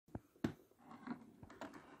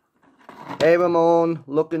Hey Ramon,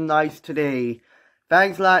 looking nice today.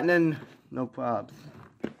 Thanks, Lightning. No probs.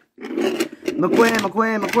 Mcqueen.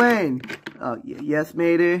 Yes,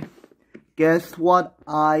 matey. Guess what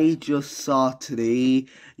I just saw today?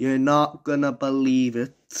 You're not gonna believe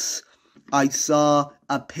it. I saw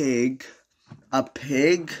a pig. A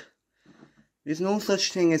pig? There's no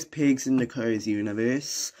such thing as pigs in the Cars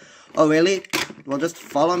universe. Oh, really? Well, just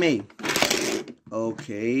follow me.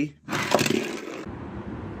 Okay.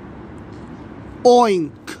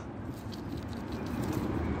 Oink.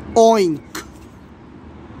 Oink.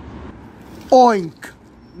 Oink.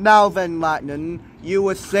 Now then, Lightning, you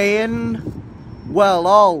were saying? Well,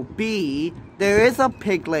 I'll be. There is a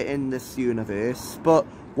piglet in this universe, but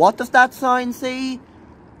what does that sign say?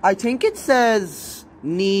 I think it says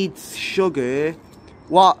needs sugar.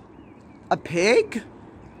 What? A pig?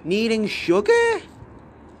 Needing sugar?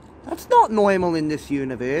 That's not normal in this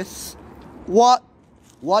universe. What?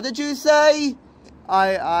 What did you say?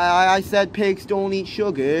 I said pigs don't eat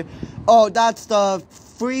sugar. Oh, that's the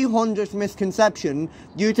 300th misconception.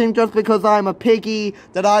 You think just because I'm a piggy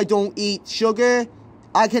that I don't eat sugar?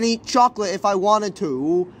 I can eat chocolate if I wanted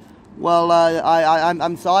to. Well,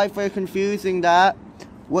 I'm sorry for confusing that.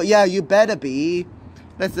 Well, yeah, you better be.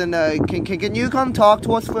 Listen, can you come talk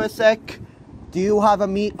to us for a sec? Do you have a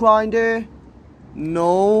meat grinder?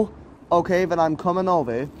 No? Okay, then I'm coming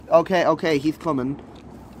over. Okay, he's coming.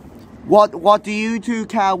 What do you two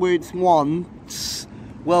cowards want?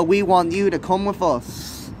 Well, we want you to come with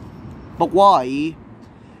us. But why?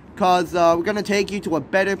 Because we're going to take you to a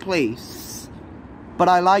better place. But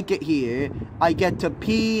I like it here. I get to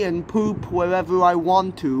pee and poop wherever I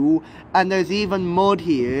want to. And there's even mud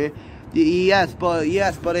here. Yes, but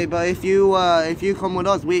if you come with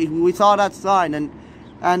us, we saw that sign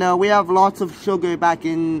and we have lots of sugar back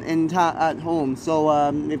at home.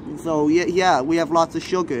 So yeah, we have lots of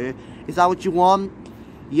sugar. Is that what you want?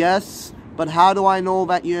 Yes, but how do I know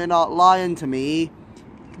that you're not lying to me?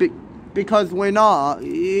 Because we're not.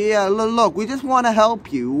 Yeah, look, we just want to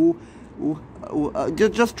help you.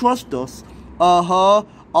 Just trust us.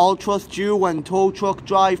 I'll trust you when tow truck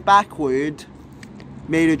drive backward.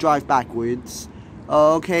 Made her drive backwards.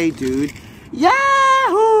 Okay, dude.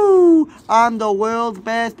 Yahoo! I'm the world's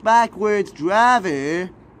best backwards driver.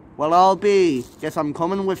 Well, I'll be. Guess I'm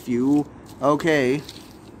coming with you. Okay.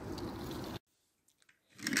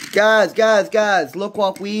 Guys, look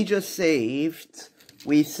what we just saved.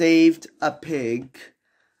 We saved a pig.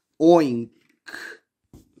 Oink.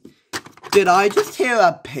 Did I just hear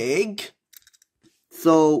a pig?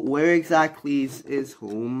 So, where exactly is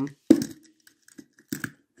home?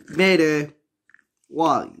 Mater.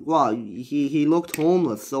 What? He looked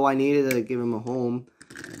homeless, so I needed to give him a home.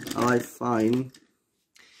 Alright, fine.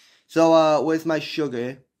 So, where's my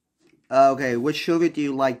sugar? Okay, which sugar do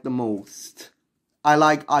you like the most? I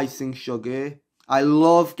like icing sugar. I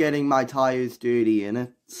love getting my tires dirty in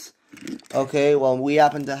it. Okay, well, we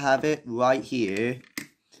happen to have it right here.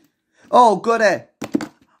 Oh, goody!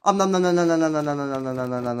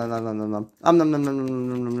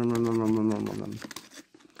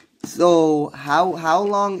 So, how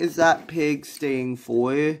long is that pig staying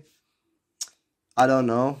for? I don't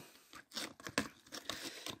know.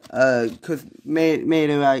 Cause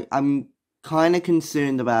I'm kind of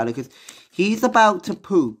concerned about it, cause he's about to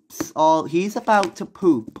poop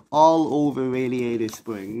all over Radiator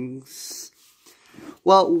Springs.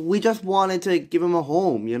 Well, we just wanted to give him a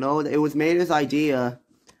home, you know? It was Mater's idea.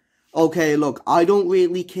 Okay, look, I don't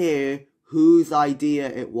really care whose idea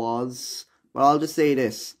it was, but I'll just say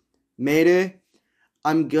this. Mater,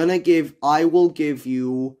 I will give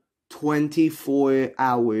you 24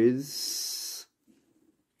 hours.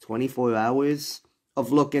 24 hours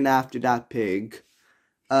of looking after that pig.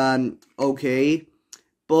 Okay.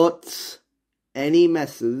 But any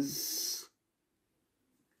messes,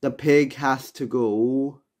 the pig has to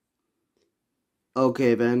go.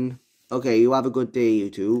 Okay then. Okay, you have a good day, you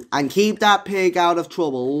two. And keep that pig out of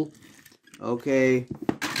trouble. Okay.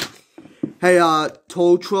 Hey,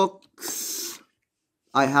 tow trucks.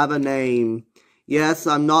 I have a name. Yes,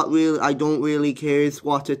 I don't really care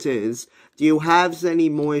what it is. Do you have any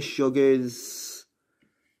more sugars?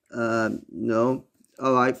 No.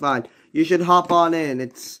 Alright, fine. You should hop on in.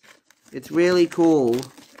 It's really cool.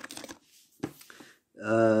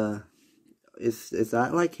 Is that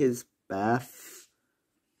like his bath?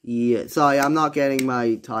 Yeah, sorry, I'm not getting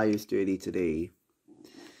my tires dirty today.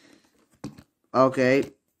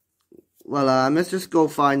 Okay. Well, let's just go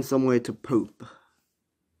find somewhere to poop.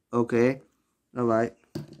 Okay. Alright.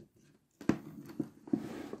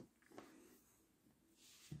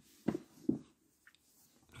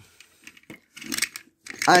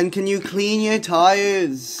 And can you clean your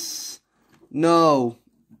tires? No.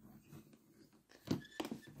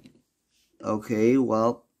 Okay,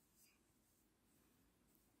 well.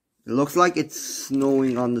 It looks like it's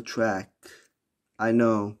snowing on the track. I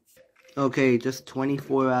know. Okay, just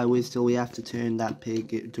 24 hours till we have to return that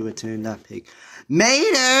pig.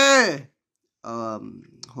 Mater!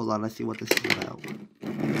 Hold on, let's see what this is about.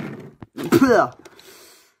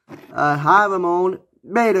 Hi, Ramon.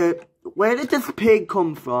 Mater, where did this pig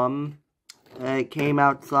come from? It came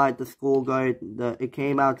outside the school garden. It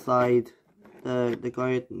came outside the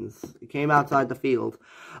gardens. It came outside the field.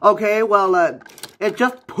 Okay, well, it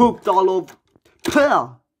just pooped all over.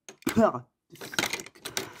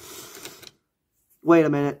 Wait a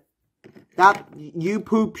minute. You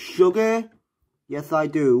poop sugar? Yes, I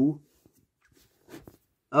do.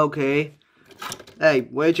 Okay. Hey,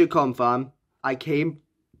 where'd you come from? I came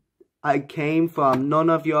from none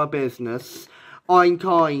of your business. Oink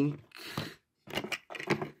oink.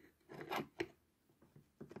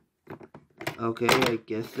 Okay, I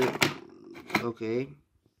guess it. Okay.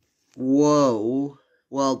 Whoa.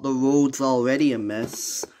 Well, the road's already a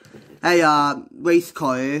mess. Hey, race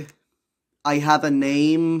car. I have a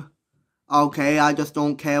name. Okay, I just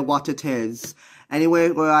don't care what it is.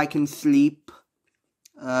 Anywhere where I can sleep.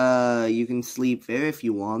 You can sleep there if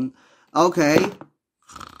you want. Okay.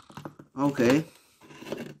 Okay.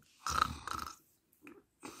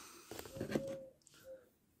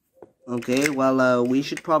 Okay, well, we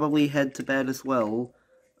should probably head to bed as well.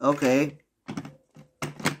 Okay.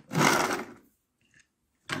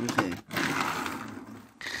 Okay.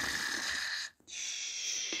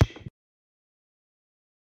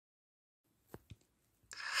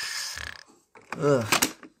 Ugh.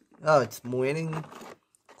 Oh, it's morning.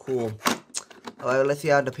 Cool. Alright, let's see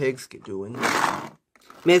how the pigs get doing.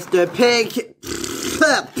 Mr. Pig!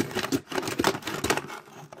 Huh?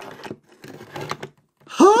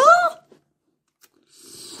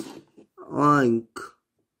 Oink.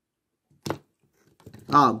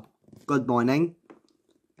 Oh, good morning.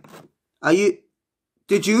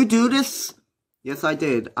 Did you do this? Yes, I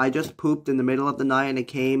did. I just pooped in the middle of the night and it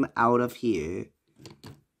came out of here.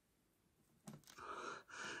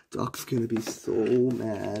 Doc's gonna be so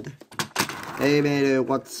mad. Hey, mate,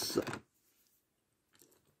 what's...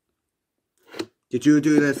 Did you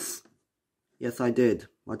do this? Yes, I did.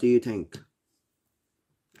 What do you think?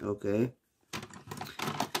 Okay.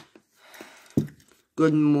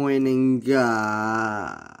 Good morning,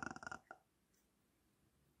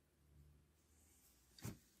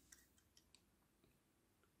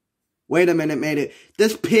 Wait a minute, mate.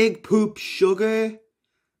 This pig poops sugar?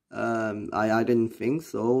 I didn't think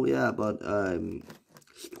so, yeah, but,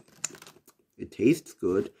 it tastes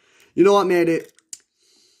good. You know what, mate?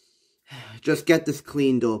 Just get this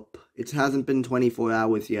cleaned up. It hasn't been 24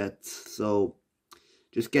 hours yet, so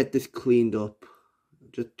just get this cleaned up.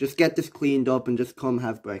 Just get this cleaned up and just come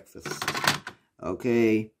have breakfast.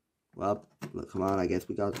 Okay. Well, look, come on, I guess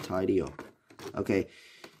we gotta tidy up. Okay.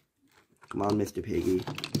 Come on, Mr. Piggy.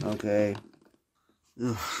 Okay.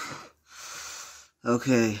 Ugh.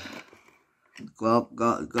 Okay. Got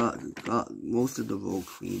most of the road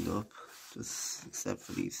cleaned up. Just except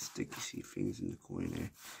for these sticky things in the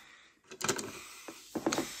corner.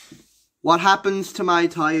 What happens to my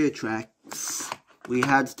tire tracks? We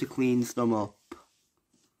had to clean them up.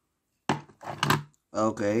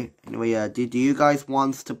 Okay. Anyway, do you guys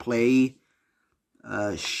want to play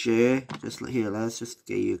share? Just here, let's just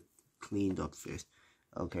get you cleaned up first.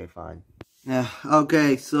 Okay, fine. Yeah,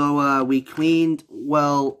 okay, so we cleaned,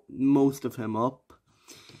 well, most of him up.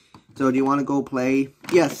 So do you want to go play?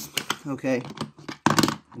 Yes. Okay.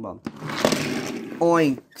 Come on.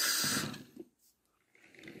 Oink.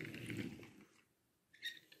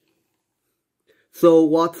 So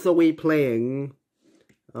what are we playing?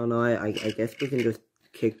 Oh no, I guess we can just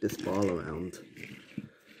kick this ball around.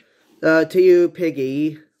 To you,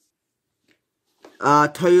 Piggy.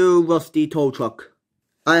 To you, Rusty Tow Truck.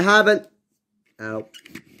 I haven't. Ow.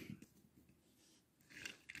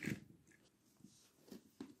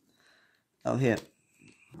 Oh, here.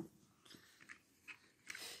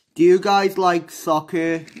 Do you guys like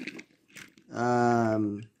soccer? I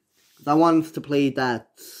want to play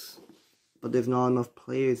that, but there's not enough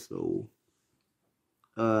players though.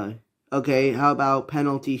 Okay, how about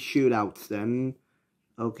penalty shootouts then?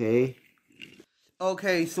 Okay.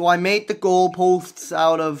 Okay, so I made the goalposts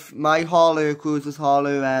out of my hollow, Cruz's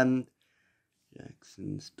hollow, and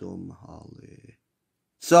Jackson's dumb hollow.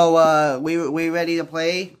 So, we ready to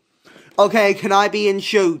play? Okay, can I be in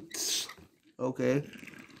shoots? Okay.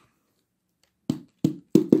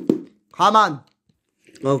 Come on.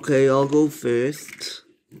 Okay, I'll go first.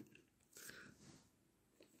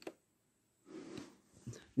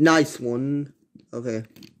 Nice one. Okay.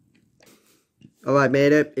 Alright,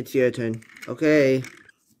 made it. It's your turn. Okay.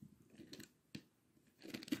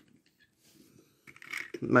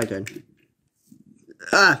 My turn.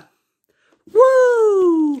 Ah!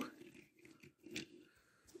 Woo!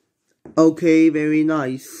 Okay, very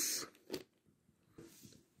nice.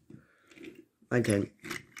 My turn.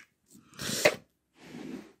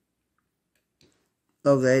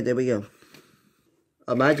 Okay, there we go.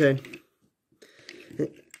 My turn.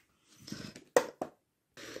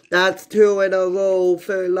 That's 2 in a row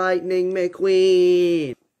for Lightning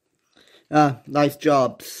McQueen. Nice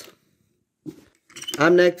jobs.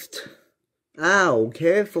 I'm next. Ow,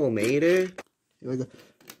 careful, matey. Here we go.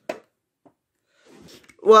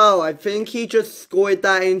 Well, I think he just scored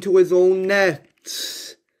that into his own net.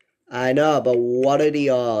 I know, but what are the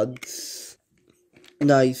odds?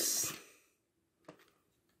 Nice.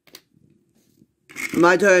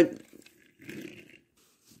 My turn.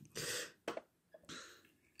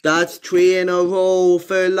 That's 3 in a row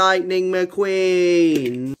for Lightning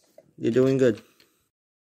McQueen. You're doing good.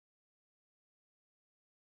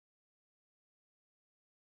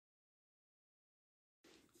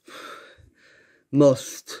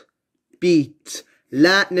 Must beat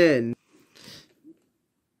Lightning.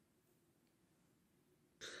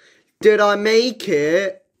 Did I make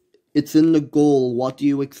it? It's in the goal. What do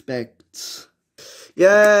you expect?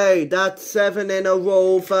 Yay! That's 7 in a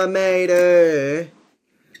row for Mater.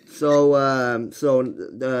 So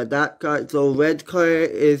red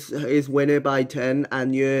card is winner by 10,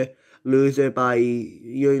 and your loser by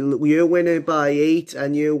your winner by 8,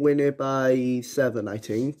 and your winner by 7, I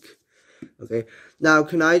think. Okay. Now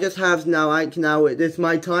can I just have now it's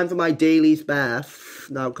my time for my daily bath.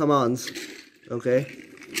 Now come on. Okay.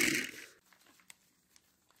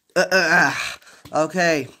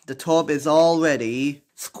 Okay, the tub is all ready.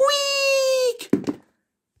 Squeak!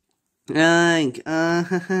 Okay,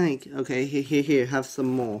 here, have some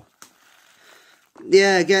more.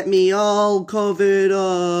 Yeah, get me all covered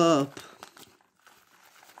up.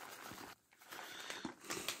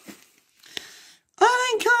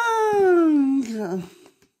 I can't.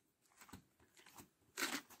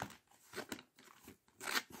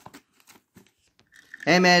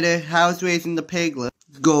 Hey, Mater, how's raising the piglet?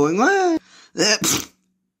 Going well.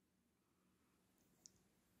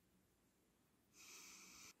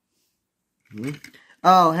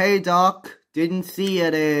 Oh, hey, Doc. Didn't see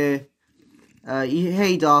you there.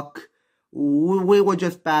 Hey, Doc. We were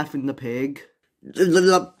just bathing the pig.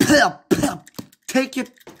 Take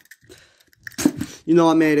it. You know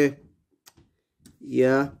what, Mater?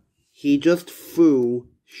 Yeah, he just threw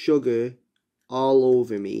sugar all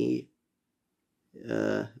over me.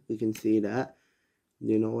 We can see that.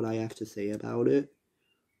 You know what I have to say about it?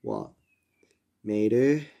 What?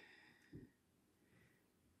 Mater?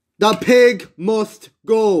 The pig must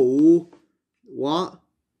go. What?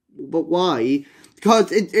 But why?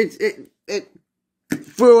 Because it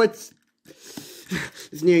threw its...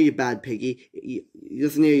 It's near you, bad piggy.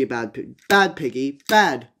 It's near you, bad piggy. Bad piggy.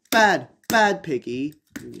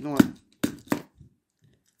 You know what?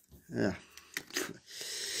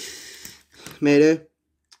 Mater,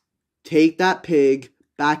 take that pig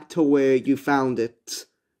back to where you found it.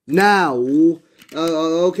 Now.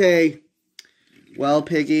 Okay. Well,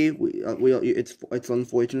 Piggy, it's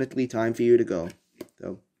unfortunately time for you to go.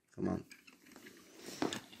 So, come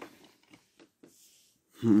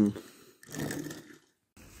on.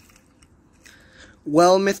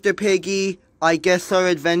 Well, Mr. Piggy, I guess our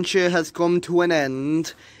adventure has come to an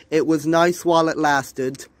end. It was nice while it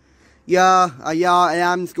lasted. Yeah, I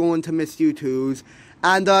am going to miss you twos.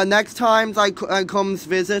 And next time I comes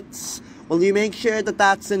visits, will you make sure that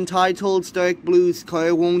that's entitled Stark Blue's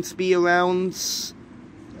car won't be around?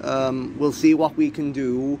 We'll see what we can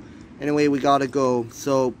do. Anyway, we gotta go,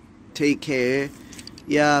 so take care.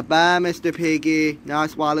 Yeah, bye, Mr. Piggy.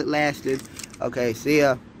 Nice while it lasted. Okay, see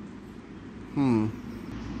ya.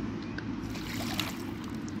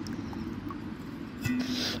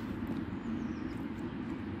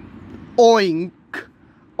 Oink.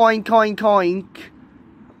 Oink, oink, oink.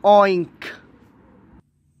 Oink.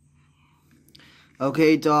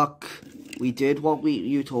 Okay, Doc. We did what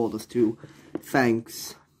you told us to.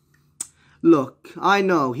 Thanks. Look, I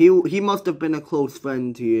know, he must have been a close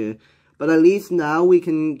friend to you. But at least now we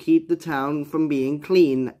can keep the town from being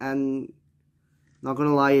clean. And, not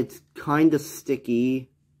gonna lie, it's kinda sticky.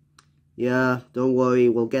 Yeah, don't worry,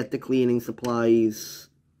 we'll get the cleaning supplies.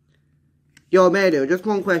 Yo, Mater, just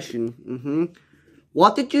one question.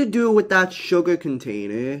 What did you do with that sugar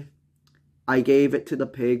container? I gave it to the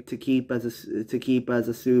pig to keep as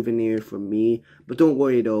a souvenir from me. But don't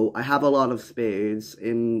worry though, I have a lot of spares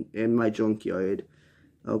in my junkyard.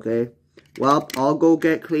 Okay. Well, I'll go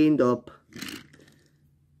get cleaned up.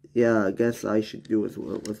 Yeah, I guess I should do as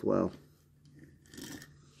well.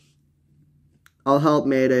 I'll help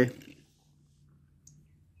Mayday.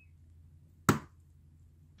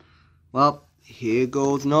 Well, here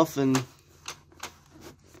goes nothing.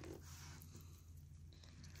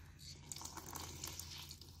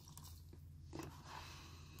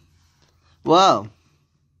 Wow.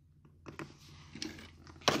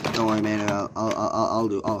 Don't worry, man.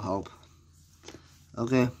 I'll help.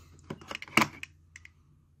 Okay.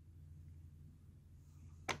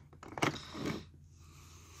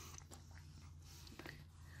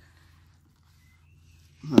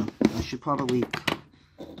 I should probably.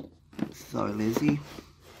 Sorry, Lizzie.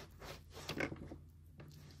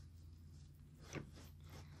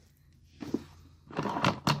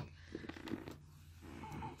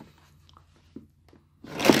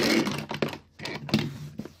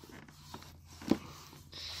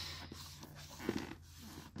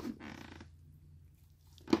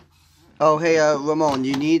 Oh, hey, Ramon,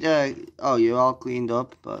 you need, oh, you're all cleaned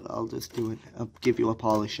up, but I'll just do it. I'll give you a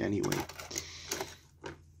polish anyway.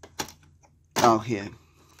 Oh, here.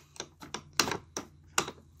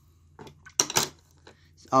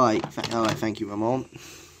 Alright, thank you, Ramon.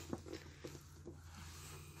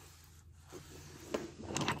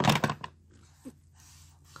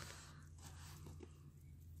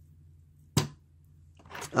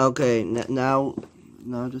 Okay, now,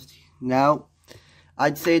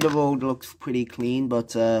 I'd say the road looks pretty clean,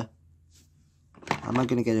 but, am I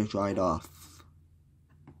gonna get it dried off?